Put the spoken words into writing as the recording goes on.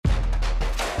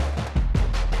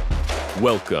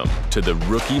Welcome to the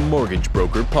Rookie Mortgage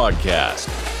Broker Podcast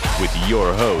with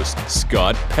your host,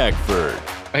 Scott Peckford.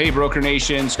 Hey, Broker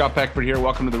Nation, Scott Peckford here.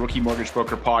 Welcome to the Rookie Mortgage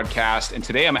Broker Podcast. And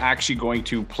today I'm actually going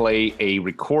to play a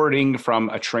recording from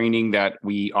a training that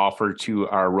we offer to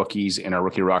our rookies in our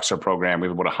Rookie Rockstar program. We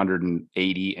have about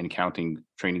 180 and counting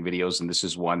training videos. And this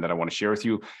is one that I want to share with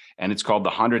you. And it's called the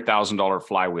 $100,000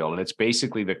 Flywheel. And it's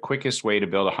basically the quickest way to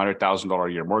build a $100,000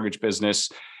 a year mortgage business.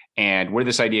 And where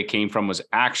this idea came from was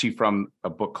actually from a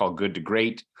book called Good to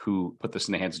Great, who put this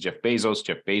in the hands of Jeff Bezos.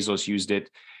 Jeff Bezos used it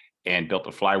and built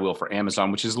a flywheel for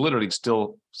Amazon, which is literally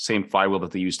still same flywheel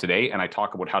that they use today. And I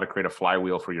talk about how to create a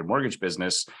flywheel for your mortgage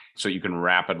business so you can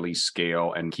rapidly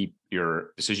scale and keep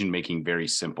your decision-making very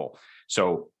simple.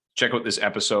 So check out this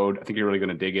episode. I think you're really going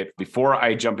to dig it. Before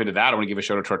I jump into that, I want to give a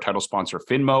shout out to our title sponsor,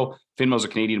 Finmo. Finmo is a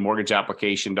Canadian mortgage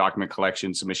application, document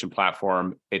collection, submission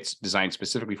platform. It's designed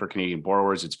specifically for Canadian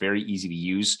borrowers. It's very easy to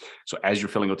use. So as you're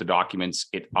filling out the documents,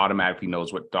 it automatically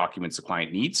knows what documents the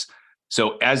client needs.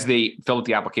 So as they fill out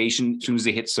the application, as soon as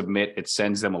they hit submit, it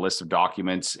sends them a list of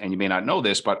documents. And you may not know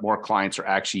this, but more clients are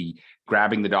actually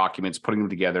grabbing the documents, putting them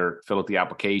together, fill out the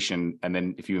application. And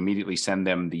then if you immediately send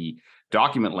them the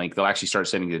document link, they'll actually start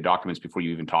sending you the documents before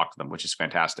you even talk to them, which is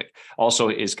fantastic. Also,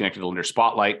 it is connected to Lender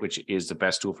Spotlight, which is the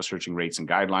best tool for searching rates and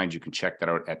guidelines. You can check that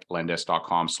out at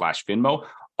lendesk.com/Finmo.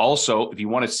 Also, if you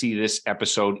want to see this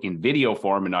episode in video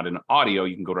form and not in audio,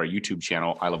 you can go to our YouTube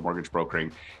channel, I Love Mortgage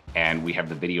Brokering, and we have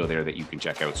the video there that you can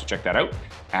check out. So check that out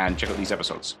and check out these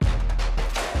episodes.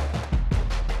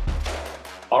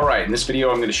 All right, in this video,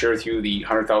 I'm going to share with you the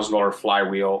 $100,000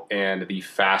 flywheel and the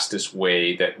fastest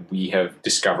way that we have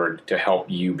discovered to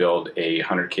help you build a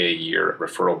 $100K a year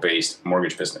referral-based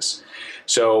mortgage business.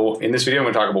 So in this video, I'm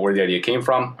going to talk about where the idea came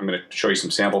from. I'm going to show you some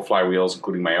sample flywheels,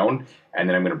 including my own, and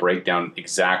then I'm going to break down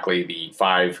exactly the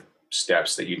 5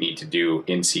 steps that you need to do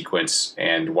in sequence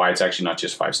and why it's actually not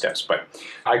just 5 steps. But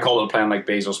I call it a Plan Like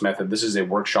Bezos method. This is a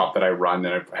workshop that I run,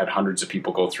 and I've had hundreds of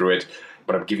people go through it.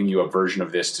 But I'm giving you a version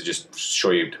of this to just show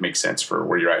you to make sense for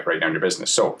where you're at right now in your business.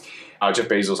 So Jeff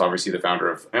Bezos, obviously the founder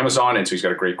of Amazon, and so he's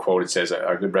got a great quote. It says,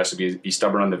 a good recipe is be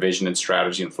stubborn on the vision and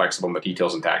strategy and flexible in the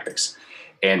details and tactics.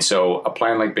 And so a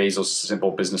Plan Like Bezos is a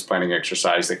simple business planning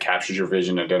exercise that captures your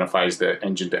vision, identifies the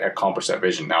engine to accomplish that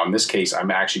vision. Now, in this case, I'm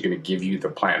actually going to give you the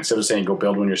plan. Instead of saying, go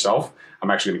build one yourself,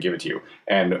 I'm actually going to give it to you.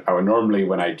 And normally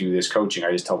when I do this coaching,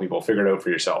 I just tell people, figure it out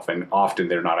for yourself. And often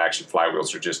they're not actually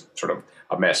flywheels, they're just sort of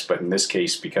a mess. But in this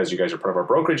case, because you guys are part of our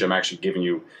brokerage, I'm actually giving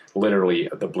you literally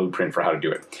the blueprint for how to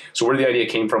do it. So where the idea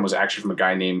came from was actually from a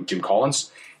guy named Jim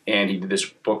Collins. And he did this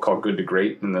book called Good to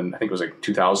Great, and then I think it was like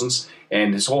 2000s.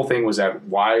 And his whole thing was that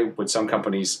why would some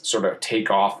companies sort of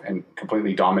take off and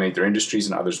completely dominate their industries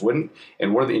and others wouldn't?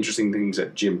 And one of the interesting things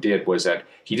that Jim did was that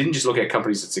he didn't just look at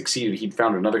companies that succeeded. He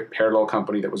found another parallel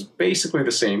company that was basically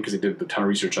the same, because he did a ton of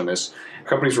research on this.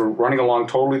 Companies were running along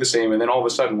totally the same, and then all of a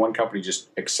sudden one company just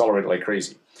accelerated like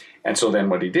crazy. And so then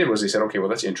what he did was he said, okay, well,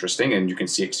 that's interesting. And you can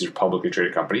see it because these are publicly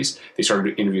traded companies. They started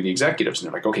to interview the executives. And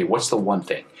they're like, okay, what's the one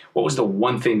thing? What was the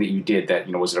one thing that you did that,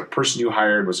 was it a person you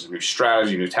hired? Was it a new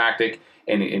strategy, a new tactic?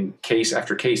 And in case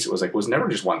after case, it was never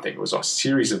just one thing. It was a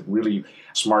series of really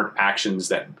smart actions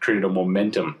that created a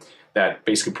momentum that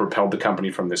basically propelled the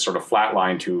company from this sort of flat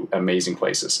line to amazing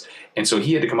places. And so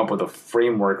he had to come up with a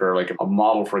framework or like a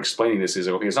model for explaining this. Is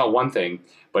okay, it's not one thing,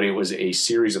 but it was a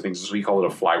series of things. So we call it a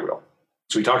flywheel.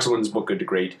 So he talks about in his book, Good to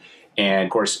Great. And of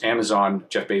course, Amazon,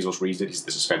 Jeff Bezos reads it.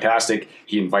 This is fantastic.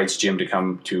 He invites Jim to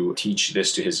come to teach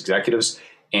this to his executives.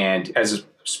 And as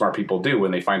smart people do,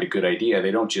 when they find a good idea,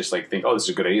 they don't just think, oh, this is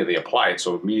a good idea. They apply it.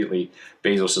 So immediately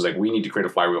Bezos is like, we need to create a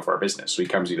flywheel for our business. So he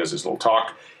comes, he does this little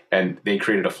talk, and they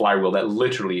created a flywheel that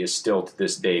literally is still to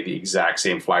this day the exact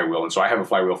same flywheel. And so I have a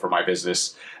flywheel for my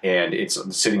business, and it's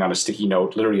sitting on a sticky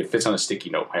note. Literally, it fits on a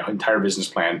sticky note. My entire business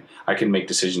plan, I can make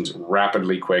decisions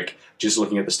rapidly, quick, just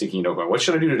looking at the sticky note going, what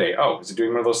should I do today? Oh, is it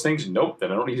doing one of those things? Nope,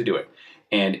 then I don't need to do it.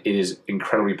 And it is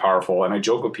incredibly powerful. And I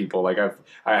joke with people, I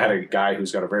had a guy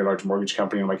who's got a very large mortgage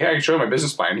company. I'm like, hey, I can show you my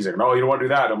business plan. He's like, no, you don't want to do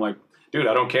that. I'm like, dude,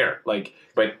 I don't care.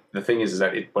 But the thing is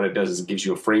that what it does is it gives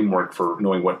you a framework for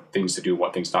knowing what things to do,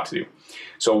 what things not to do.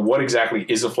 So what exactly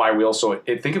is a flywheel? So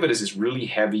think of it as this really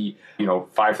heavy,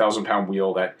 5,000 pound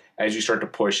wheel that as you start to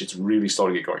push, it's really slow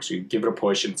to get going. So you give it a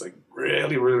push and it's like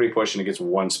really, really push, and it gets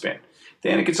 1 spin.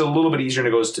 Then it gets a little bit easier and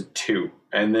it goes to 2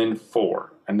 and then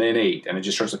 4 and then 8, and it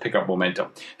just starts to pick up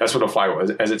momentum. That's what a flywheel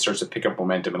is, as it starts to pick up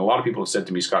momentum. And a lot of people have said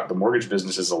to me, Scott, the mortgage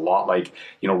business is a lot like,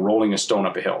 rolling a stone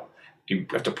up a hill. You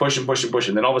have to push and push and push.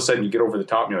 And then all of a sudden you get over the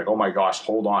top and you're like, oh my gosh,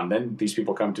 hold on. Then these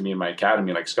people come to me in my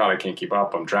academy like, Scott, I can't keep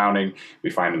up. I'm drowning. We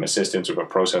find them assistants. We've got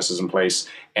processes in place.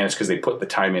 And it's because they put the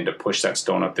time in to push that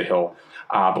stone up the hill.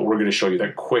 But we're going to show you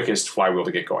the quickest flywheel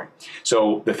to get going.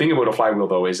 So the thing about a flywheel,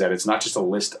 though, is that it's not just a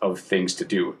list of things to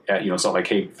do. It's not like,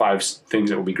 hey, 5 things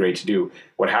that would be great to do.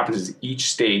 What happens is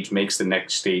each stage makes the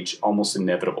next stage almost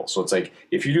inevitable. So it's like,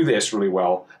 if you do this really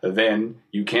well, then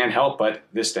you can't help but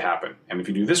this to happen. And if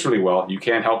you do this really well, you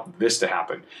can't help this to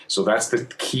happen. So that's the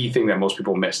key thing that most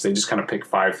people miss. They just kind of pick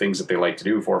 5 things that they like to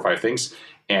do, 4 or 5 things.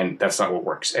 And that's not what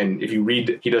works. And if you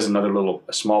read, he does another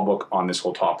small book on this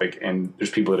whole topic. And there's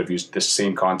people that have used this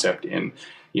same concept in,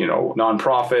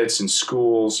 nonprofits and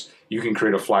schools. You can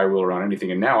create a flywheel around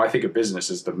anything. And now I think of business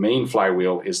as the main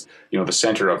flywheel is, the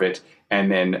center of it.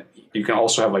 And then you can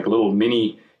also have like little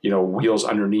mini, wheels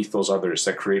underneath those others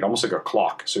that create almost like a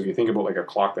clock. So if you think about like a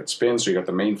clock that spins, so you got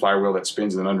the main flywheel that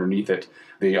spins, and then underneath it,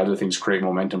 the other things create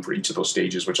momentum for each of those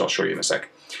stages, which I'll show you in a sec.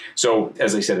 So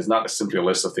as I said, it's not simply a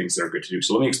list of things that are good to do.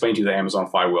 So let me explain to you the Amazon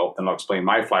flywheel, then I'll explain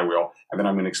my flywheel, and then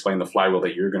I'm going to explain the flywheel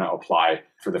that you're going to apply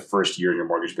for the first year in your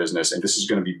mortgage business. And this is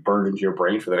going to be burned into your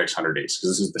brain for the next 100 days,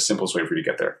 because this is the simplest way for you to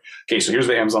get there. Okay, so here's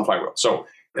the Amazon flywheel. So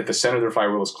at the center of their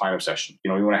flywheel is client obsession.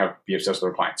 We want to be obsessed with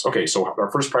our clients. Okay, so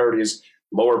our first priority is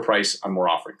lower price on more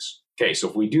offerings. Okay, so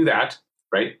if we do that,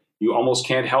 right, you almost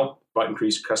can't help but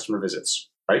increase customer visits,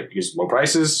 right? Because low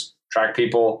prices, attract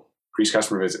people, increase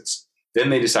customer visits. Then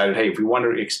they decided, hey, if we want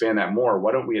to expand that more,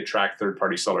 why don't we attract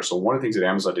third-party sellers? So one of the things that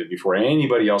Amazon did before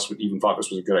anybody else would even thought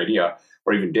this was a good idea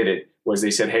or even did it was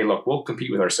they said, hey, look, we'll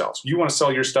compete with ourselves. You want to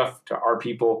sell your stuff to our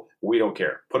people? We don't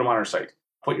care. Put them on our site.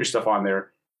 Put your stuff on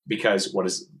there, because what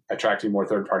is attracting more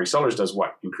third-party sellers does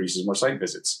what? Increases more site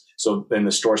visits. So then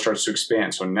the store starts to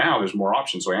expand. So now there's more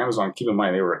options. So Amazon, keep in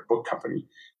mind, they were a book company,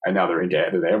 and now they're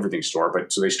the everything store.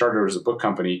 But so they started as a book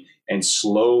company, and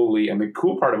slowly, and the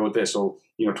cool part about this, so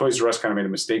Toys R Us kind of made a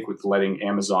mistake with letting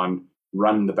Amazon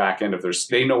run the back end of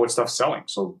they know what stuff's selling.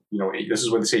 So this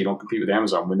is what they say: you don't compete with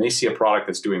Amazon. When they see a product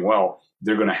that's doing well,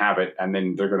 they're going to have it, and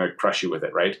then they're going to crush you with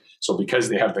it, right? So because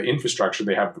they have the infrastructure,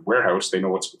 they have the warehouse, they know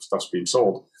what stuff's being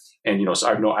sold. And, so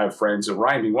I have friends, and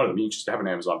Ryan being one of them, he used to have an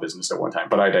Amazon business at one time,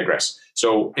 but I digress.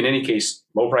 So in any case,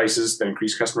 low prices, then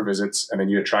increase customer visits, and then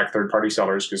you attract third-party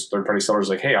sellers, because third-party sellers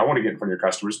are like, hey, I want to get in front of your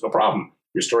customers. No problem.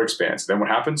 Your store expands. Then what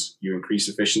happens? You increase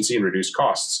efficiency and reduce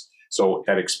costs. So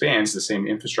that expands, the same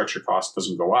infrastructure cost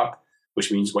doesn't go up,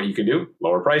 which means what you can do?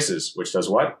 Lower prices, which does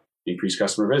what? Increase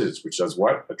customer visits, which does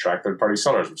what? Attract third-party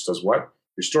sellers, which does what?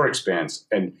 Your store expands.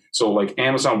 And so like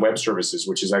Amazon Web Services,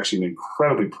 which is actually an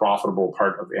incredibly profitable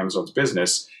part of Amazon's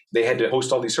business, they had to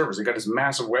host all these servers. They got this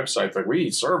massive website, like, we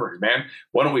need servers, man.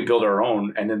 Why don't we build our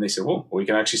own? And then they said, well, we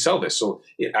can actually sell this. So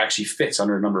it actually fits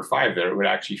under number 5 there. It would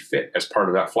actually fit as part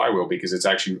of that flywheel, because it's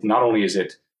actually, not only is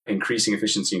it increasing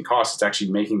efficiency and cost, it's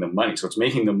actually making the money. So it's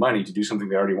making the money to do something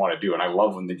they already want to do. And I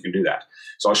love when they can do that.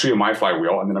 So I'll show you my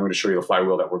flywheel, and then I'm going to show you the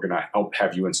flywheel that we're going to help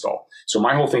have you install. So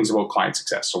my whole thing's about client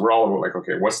success. So we're all about like,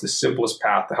 okay, what's the simplest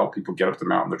path to help people get up the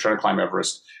mountain? They're trying to climb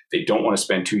Everest. They don't want to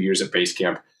spend 2 years at base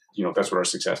camp. That's what our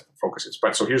success focus is.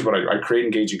 But so here's what I do. I create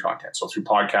engaging content. So through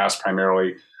podcasts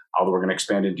primarily, although we're going to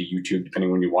expand into YouTube.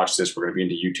 Depending when you watch this, we're going to be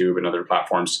into YouTube and other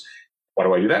platforms. Why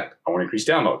do I do that? I want to increase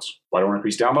downloads. Why do I want to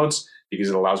increase downloads? Because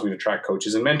it allows me to track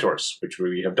coaches and mentors, which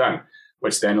we have done,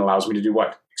 which then allows me to do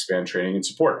what? Expand training and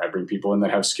support. I bring people in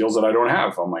that have skills that I don't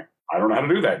have. I'm like, I don't know how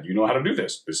to do that. You know how to do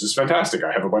this. This is fantastic.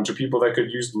 I have a bunch of people that could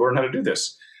learn how to do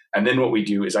this. And then what we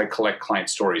do is I collect client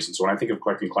stories. And so when I think of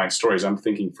collecting client stories, I'm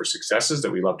thinking for successes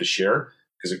that we love to share.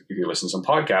 Because if you listen to some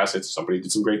podcasts, it's somebody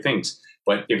did some great things.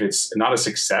 But if it's not a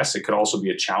success, it could also be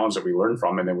a challenge that we learn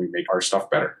from, and then we make our stuff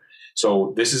better.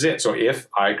 So this is it. So if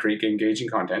I create engaging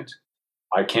content,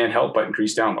 I can't help but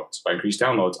increase downloads. By increase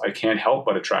downloads, I can't help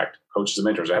but attract coaches and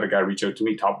mentors. I had a guy reach out to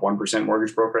me, top 1%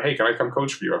 mortgage broker. Hey, can I come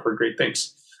coach for you? I've heard great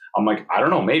things. I'm like, I don't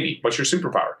know, maybe. What's your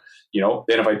superpower?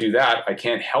 Then if I do that, I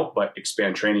can't help but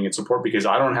expand training and support, because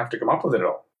I don't have to come up with it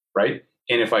all, right?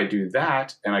 And if I do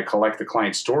that and I collect the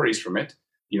client stories from it,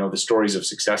 the stories of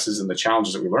successes and the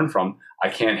challenges that we learn from, I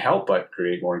can't help but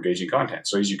create more engaging content.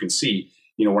 So as you can see,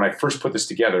 when I first put this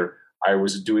together, I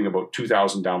was doing about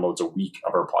 2,000 downloads a week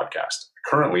of our podcast.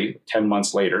 Currently, 10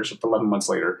 months later, so 11 months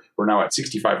later, we're now at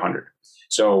 6,500.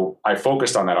 So I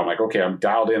focused on that. I'm like, okay, I'm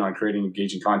dialed in on creating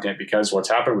engaging content, because what's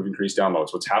happened, we've increased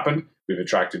downloads. What's happened, we've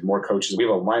attracted more coaches. We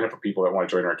have a lineup of people that want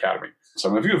to join our academy.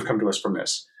 Some of you have come to us from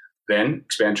this. Then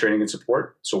expand training and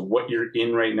support. So what you're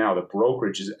in right now, the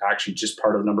brokerage, is actually just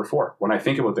part of number 4. When I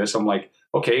think about this, I'm like,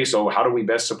 okay, so how do we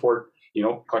best support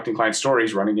collecting client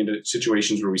stories, running into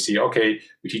situations where we see, okay,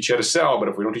 we teach you how to sell, but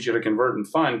if we don't teach you how to convert and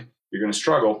fund, You're going to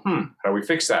struggle. How do we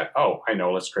fix that? Oh, I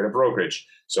know. Let's create a brokerage.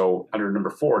 So under number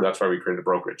 4, that's why we created a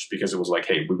brokerage, because it was like,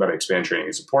 hey, we've got to expand training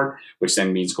and support, which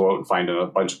then means go out and find a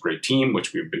bunch of great team,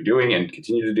 which we've been doing and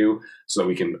continue to do so that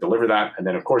we can deliver that. And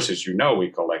then, of course, as you know, we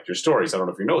collect your stories. I don't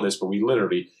know if you know this, but we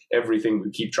literally, everything, we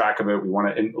keep track of it. We want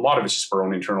to, and a lot of it's just for our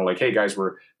own internal, like, hey, guys,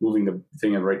 we're moving the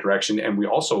thing in the right direction. And we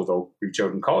also, though, reach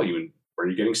out and call you and where are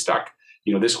you getting stuck?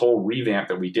 This whole revamp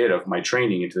that we did of my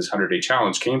training into this 100-day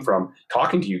challenge came from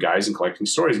talking to you guys and collecting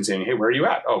stories and saying, hey, where are you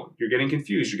at? Oh, you're getting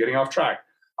confused. You're getting off track.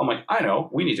 I'm like, I know.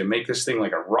 We need to make this thing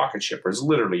like a rocket ship where it's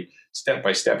literally step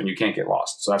by step and you can't get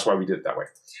lost. So that's why we did it that way.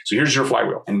 So here's your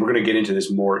flywheel. And we're going to get into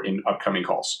this more in upcoming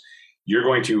calls. You're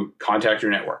going to contact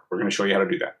your network. We're going to show you how to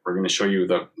do that. We're going to show you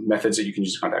the methods that you can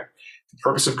use to contact. The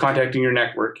purpose of contacting your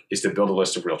network is to build a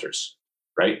list of realtors,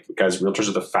 right? Because realtors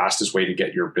are the fastest way to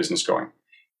get your business going.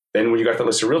 Then when you got the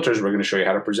list of realtors, we're going to show you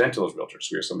how to present to those realtors.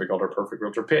 We have something called our Perfect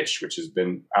Realtor Pitch, which has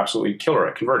been absolutely killer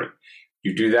at converting.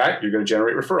 You do that, you're going to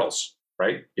generate referrals,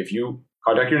 right? If you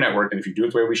contact your network, and if you do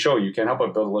it the way we show you can't help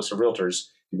but build a list of realtors.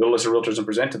 You build a list of realtors and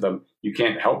present to them, you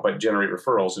can't help but generate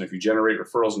referrals. And if you generate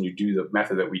referrals and you do the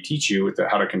method that we teach you with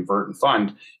how to convert and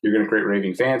fund, you're going to create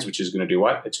raving fans, which is going to do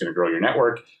what? It's going to grow your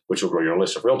network, which will grow your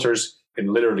list of realtors. And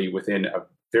literally within a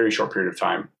very short period of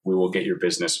time, we will get your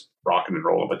business rocking and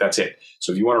rolling. But that's it.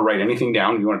 So if you want to write anything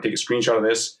down, you want to take a screenshot of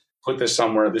this, put this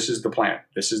somewhere. This is the plan.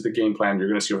 This is the game plan. You're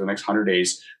going to see over the next 100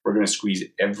 days. We're going to squeeze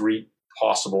every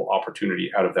possible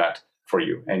opportunity out of that for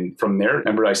you. And from there,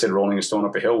 remember I said rolling a stone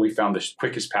up a hill? We found the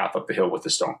quickest path up the hill with the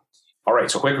stone. All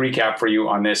right. So quick recap for you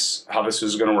on this, how this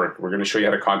is going to work. We're going to show you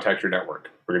how to contact your network.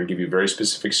 We're going to give you a very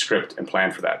specific script and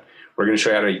plan for that. We're going to show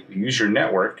you how to use your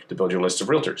network to build your list of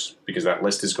realtors, because that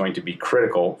list is going to be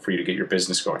critical for you to get your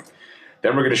business going.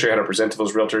 Then we're going to show you how to present to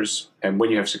those realtors. And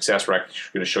when you have success, we're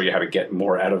actually going to show you how to get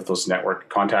more out of those network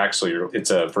contacts. So it's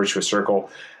a virtuous circle.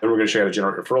 Then we're going to show you how to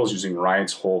generate referrals using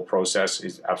Ryan's whole process.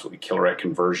 Is absolutely killer at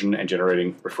conversion and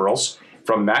generating referrals.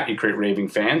 From that, you create raving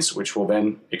fans, which will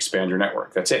then expand your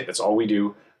network. That's it. That's all we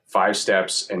do. 5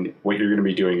 steps. And what you're going to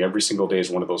be doing every single day is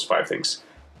one of those 5 things.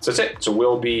 So that's it. So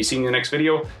we'll be seeing you in the next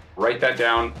video. Write that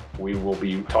down. We will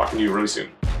be talking to you really soon.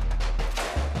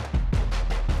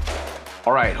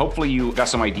 All right, hopefully you got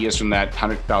some ideas from that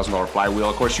 $100,000 flywheel.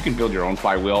 Of course, you can build your own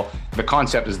flywheel. The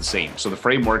concept is the same. So the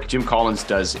framework, Jim Collins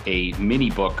does a mini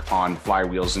book on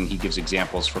flywheels, and he gives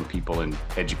examples from people in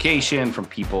education, from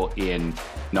people in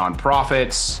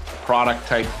nonprofits, product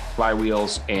type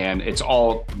flywheels, and it's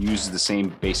all uses the same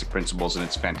basic principles, and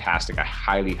it's fantastic. I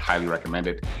highly, highly recommend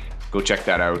it. Go check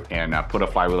that out and put a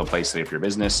flywheel in place today for your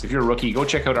business. If you're a rookie, go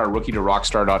check out our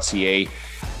rookie-to-rockstar.ca.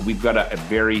 We've got a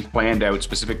very planned out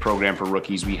specific program for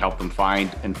rookies. We help them find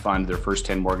and fund their first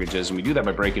 10 mortgages. And we do that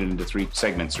by breaking it into 3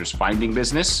 segments. There's finding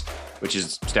business, which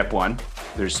is step 1.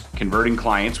 There's converting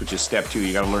clients, which is step 2.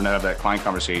 You got to learn how to have that client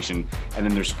conversation. And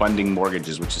then there's funding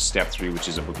mortgages, which is step 3, which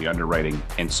is about the underwriting.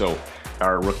 And so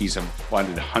our rookies have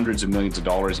funded hundreds of millions of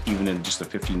dollars, even in just the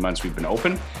 15 months we've been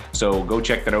open. So go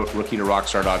check that out,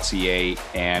 rookie-to-rockstar.ca.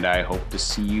 And I hope to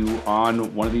see you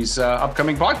on one of these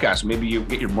upcoming podcasts. Maybe you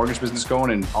get your mortgage business going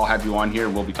and I'll have you on here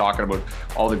and we'll be talking about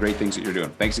all the great things that you're doing.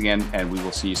 Thanks again, and we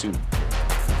will see you soon.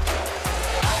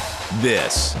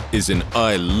 This is an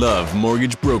I Love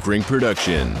Mortgage Brokering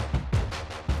production.